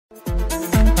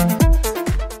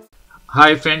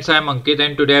Hi friends, I am Ankit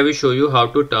and today I will show you how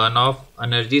to turn off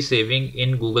energy saving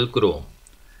in Google Chrome.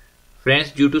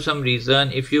 Friends, due to some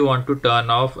reason, if you want to turn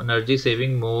off energy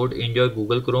saving mode in your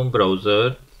Google Chrome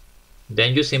browser,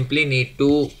 then you simply need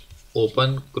to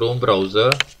open Chrome browser.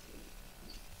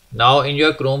 Now in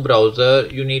your Chrome browser,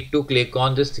 you need to click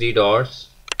on these three dots.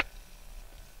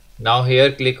 Now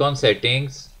here click on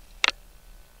settings.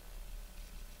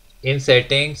 In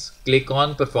settings, click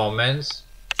on performance.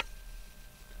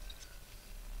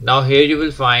 Now here you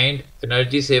will find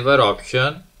energy saver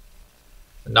option.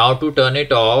 Now to turn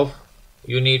it off,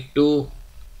 you need to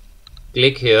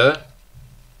click here,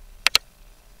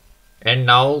 and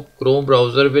now Chrome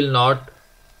browser will not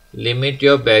limit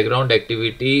your background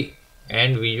activity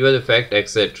and visual effect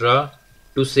etc.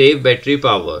 to save battery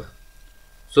power.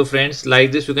 So friends,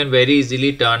 like this you can very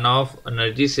easily turn off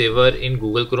energy saver in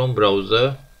Google Chrome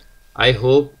browser. I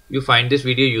hope you find this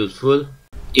video useful.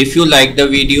 If you like the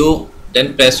video,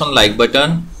 then press on like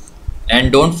button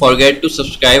and don't forget to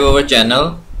subscribe our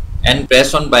channel and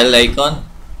press on bell icon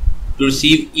to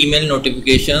receive email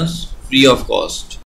notifications free of cost.